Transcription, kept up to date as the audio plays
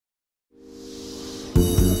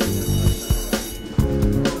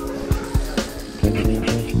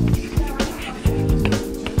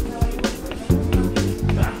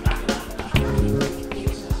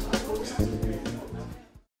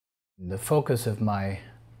focus of my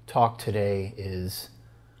talk today is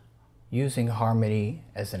using harmony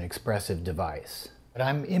as an expressive device. But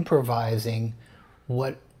I'm improvising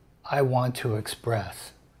what I want to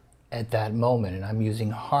express at that moment, and I'm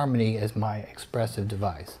using harmony as my expressive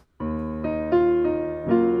device.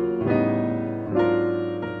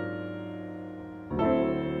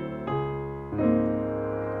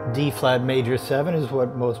 D flat major 7 is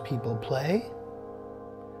what most people play.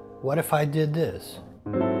 What if I did this?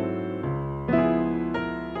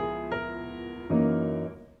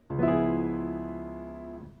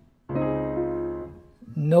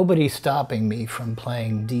 Nobody's stopping me from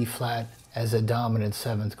playing D flat as a dominant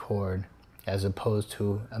 7th chord as opposed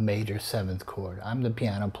to a major 7th chord. I'm the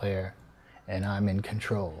piano player and I'm in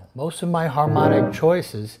control. Most of my harmonic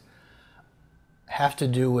choices have to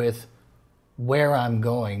do with where I'm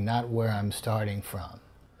going, not where I'm starting from.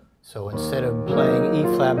 So instead of playing E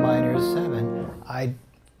flat minor 7, I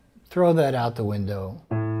throw that out the window,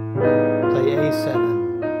 play A7.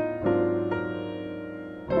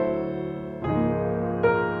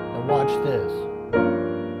 Now watch this.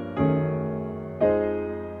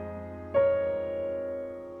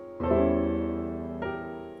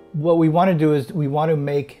 What we want to do is we want to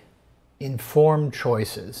make informed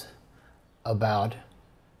choices about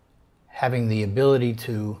having the ability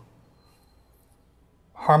to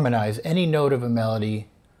harmonize any note of a melody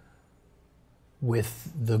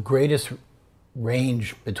with the greatest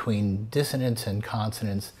range between dissonance and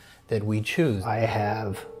consonance that we choose. I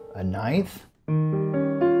have a 9th.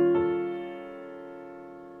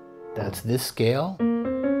 That's this scale.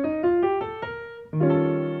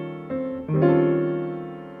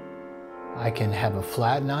 I can have a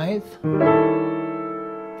flat 9th.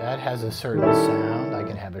 That has a certain sound. I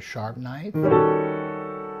can have a sharp 9th.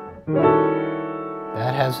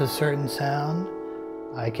 That has a certain sound.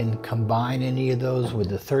 I can combine any of those with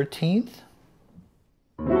the 13th.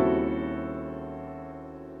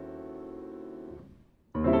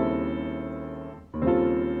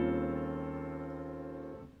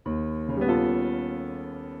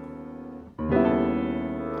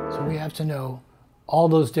 So we have to know all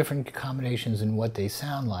those different combinations and what they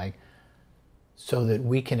sound like so that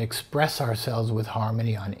we can express ourselves with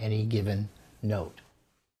harmony on any given note.